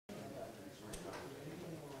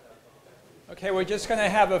Okay, we're just going to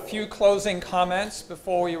have a few closing comments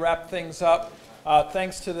before we wrap things up.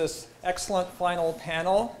 Thanks to this excellent final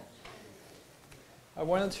panel. I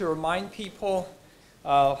wanted to remind people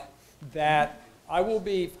that I will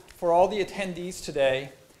be, for all the attendees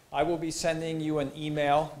today, I will be sending you an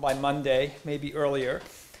email by Monday, maybe earlier,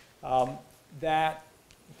 that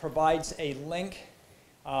provides a link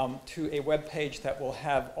to a web page that will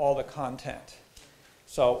have all the content.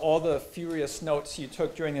 So all the furious notes you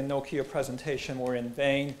took during the Nokia presentation were in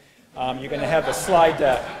vain. You're going to have the slide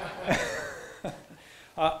deck.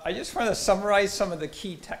 I just want to summarize some of the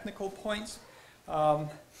key technical points.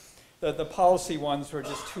 The policy ones were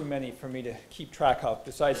just too many for me to keep track of.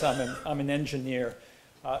 Besides, I'm an engineer.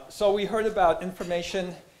 So we heard about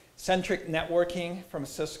information-centric networking from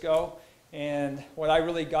Cisco. And what I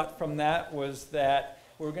really got from that was that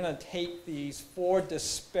we're going to take these 4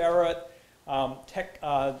 disparate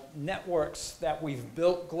networks that we've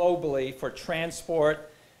built globally for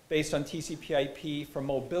transport based on TCP/IP, for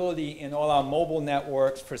mobility in all our mobile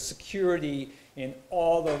networks, for security in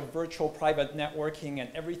all the virtual private networking and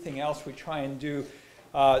everything else we try and do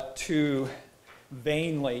to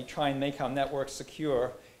vainly try and make our networks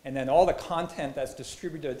secure, and then all the content that's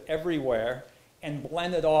distributed everywhere and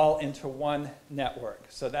blend it all into one network.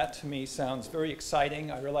 So that to me sounds very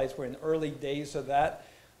exciting. I realize we're in early days of that.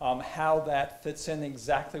 How that fits in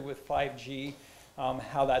exactly with 5G,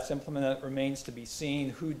 how that's implemented remains to be seen,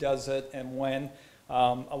 who does it and when. A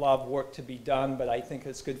lot of work to be done, but I think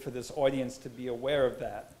it's good for this audience to be aware of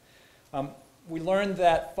that. We learned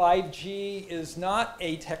that 5G is not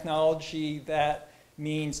a technology that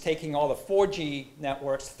means taking all the 4G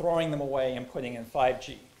networks, throwing them away and putting in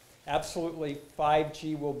 5G. Absolutely,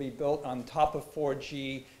 5G will be built on top of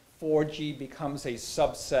 4G. 4G becomes a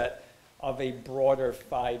subset of a broader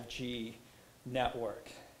 5G network.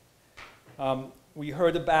 We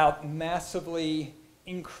heard about massively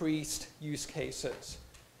increased use cases.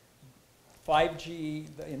 5G,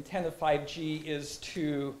 the intent of 5G is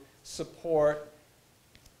to support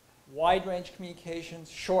wide-range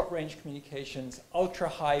communications, short-range communications,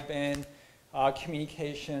 ultra-high band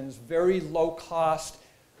communications, very low-cost,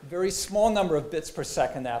 very small number of bits per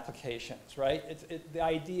second applications, right? The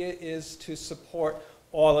idea is to support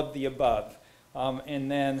all of the above.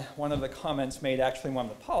 And then one of the comments made actually in one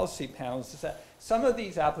of the policy panels is that some of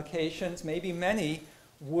these applications, maybe many,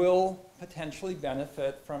 will potentially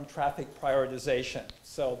benefit from traffic prioritization.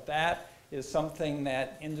 So that is something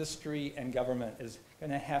that industry and government is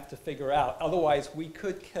going to have to figure out. Otherwise, we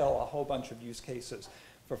could kill a whole bunch of use cases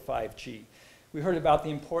for 5G. We heard about the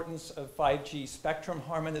importance of 5G spectrum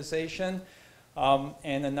harmonization,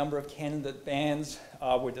 and a number of candidate bands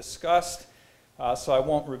were discussed. So I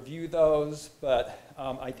won't review those, but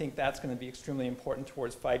I think that's going to be extremely important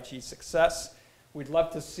towards 5G success. We'd love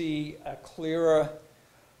to see a clearer,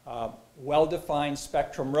 well-defined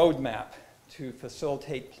spectrum roadmap to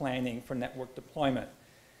facilitate planning for network deployment.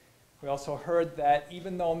 We also heard that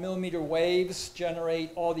even though millimeter waves generate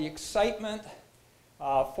all the excitement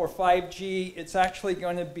for 5G, it's actually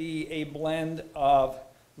going to be a blend of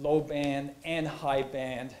low band and high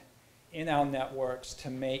band in our networks to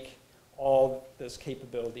make all this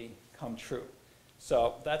capability come true.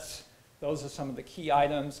 So those are some of the key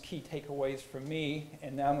items, key takeaways for me.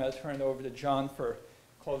 And now I'm going to turn it over to John for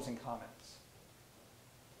closing comments.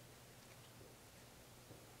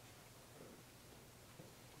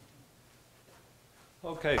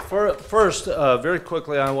 Okay, first, very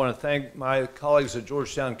quickly, I want to thank my colleagues at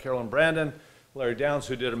Georgetown, Carolyn Brandon, Larry Downs,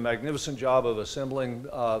 who did a magnificent job of assembling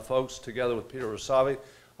folks together with Peter Rysavy.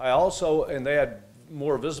 I also, and they had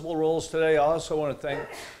more visible roles today. I also want to thank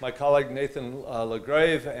my colleague Nathan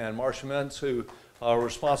LaGrave and Marcia Mintz, who are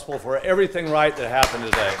responsible for everything right that happened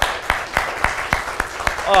today.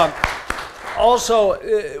 Also,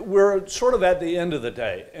 we're sort of at the end of the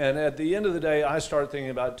day, and at the end of the day, I start thinking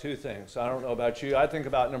about 2 things. I don't know about you. I think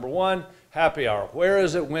about, number 1, happy hour. Where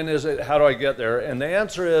is it? When is it? How do I get there? And the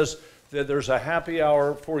answer is that there's a happy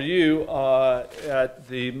hour for you at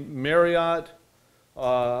the Marriott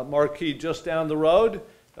Marquee just down the road.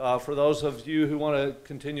 For those of you who want to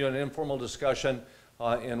continue an informal discussion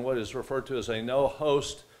in what is referred to as a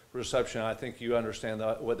no-host reception, I think you understand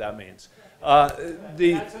what that means. That's in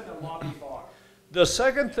the lobby bar. The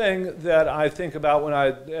second thing that I think about when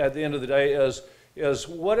at the end of the day is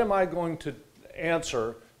what am I going to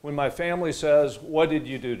answer when my family says, what did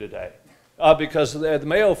you do today? Because at the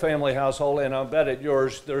Mayo family household, and I bet at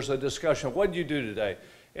yours, there's a discussion of what did you do today?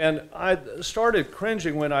 And I started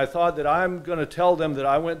cringing when I thought that I'm going to tell them that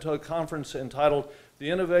I went to a conference entitled The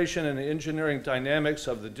Innovation and Engineering Dynamics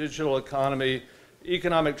of the Digital Economy,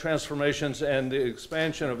 Economic Transformations, and the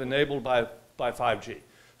Expansion of Enabled by by 5G.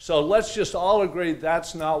 So let's just all agree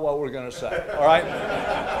that's not what we're going to say, all right?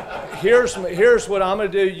 Here's what I'm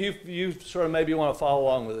going to do. You sort of maybe want to follow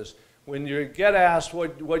along with this. When you get asked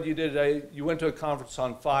what you did today, you went to a conference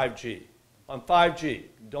on 5G. On 5G.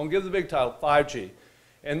 Don't give the big title, 5G.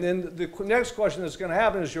 And then the next question that's going to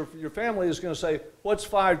happen is your family is going to say, what's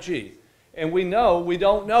 5G? And we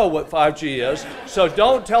don't know what 5G is, so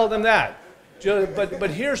don't tell them that. But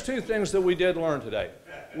here's two things that we did learn today.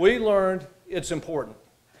 We learned it's important.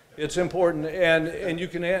 It's important, and you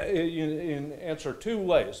can answer two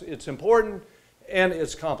ways. It's important and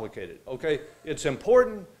it's complicated, okay? It's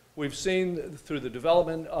important. We've seen through the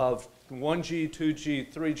development of 1G,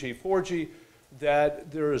 2G, 3G, 4G,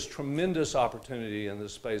 that there is tremendous opportunity in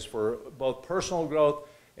this space for both personal growth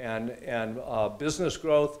and business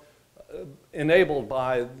growth enabled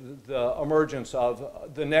by the emergence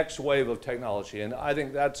of the next wave of technology. And I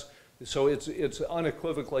think it's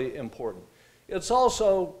unequivocally important. It's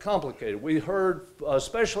also complicated. We heard,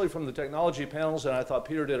 especially from the technology panels, and I thought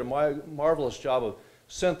Peter did a marvelous job of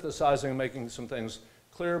synthesizing and making some things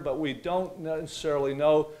clear, but we don't necessarily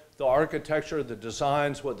know the architecture, the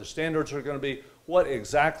designs, what the standards are going to be, what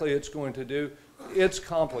exactly it's going to do. It's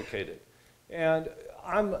complicated. And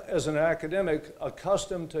I'm, as an academic,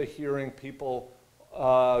 accustomed to hearing people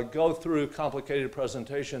go through complicated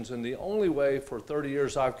presentations, and the only way for 30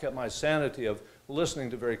 years I've kept my sanity of listening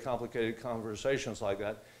to very complicated conversations like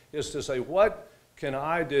that is to say, what can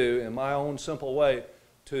I do in my own simple way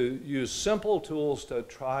to use simple tools to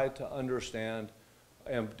try to understand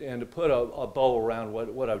and to put a bow around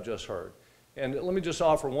what I've just heard. And let me just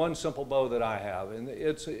offer one simple bow that I have, and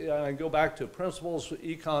I go back to Principles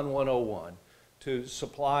Econ 101, to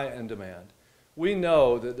supply and demand. We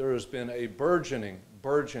know that there has been a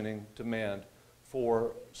burgeoning demand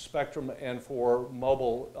for spectrum and for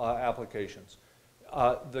mobile applications.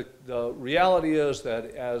 The reality is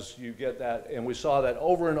that as you get that, and we saw that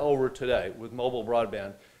over and over today with mobile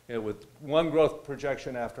broadband, with one growth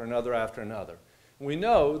projection after another. We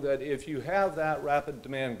know that if you have that rapid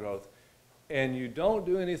demand growth and you don't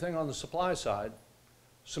do anything on the supply side,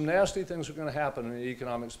 some nasty things are going to happen in the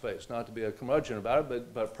economic space. Not to be a curmudgeon about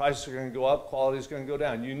it, but prices are going to go up, quality is going to go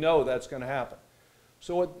down. You know that's going to happen.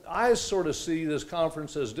 So what I sort of see this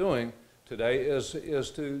conference as doing today is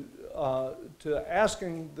to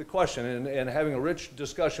asking the question and having a rich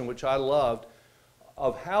discussion, which I loved,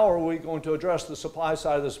 of how are we going to address the supply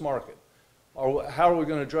side of this market? Or how are we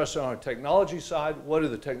going to address it on a technology side? What do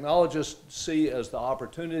the technologists see as the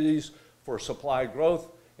opportunities for supply growth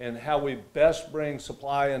and how we best bring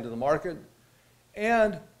supply into the market?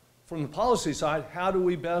 And from the policy side, how do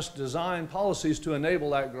we best design policies to enable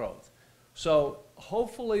that growth? So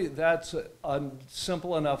hopefully that's a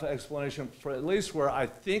simple enough explanation for at least where I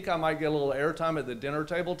think I might get a little airtime at the dinner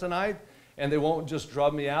table tonight, and they won't just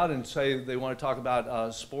drub me out and say they want to talk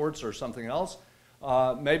about sports or something else.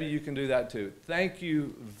 Maybe you can do that too. Thank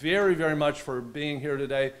you very, very much for being here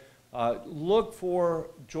today. Look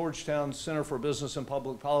for Georgetown Center for Business and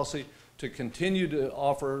Public Policy to continue to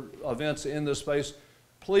offer events in this space.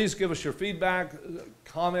 Please give us your feedback,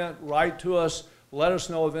 comment, write to us, let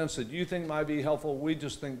us know events that you think might be helpful. We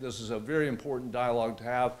just think this is a very important dialogue to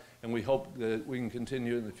have, and we hope that we can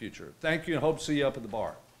continue in the future. Thank you, and hope to see you up at the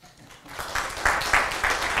bar.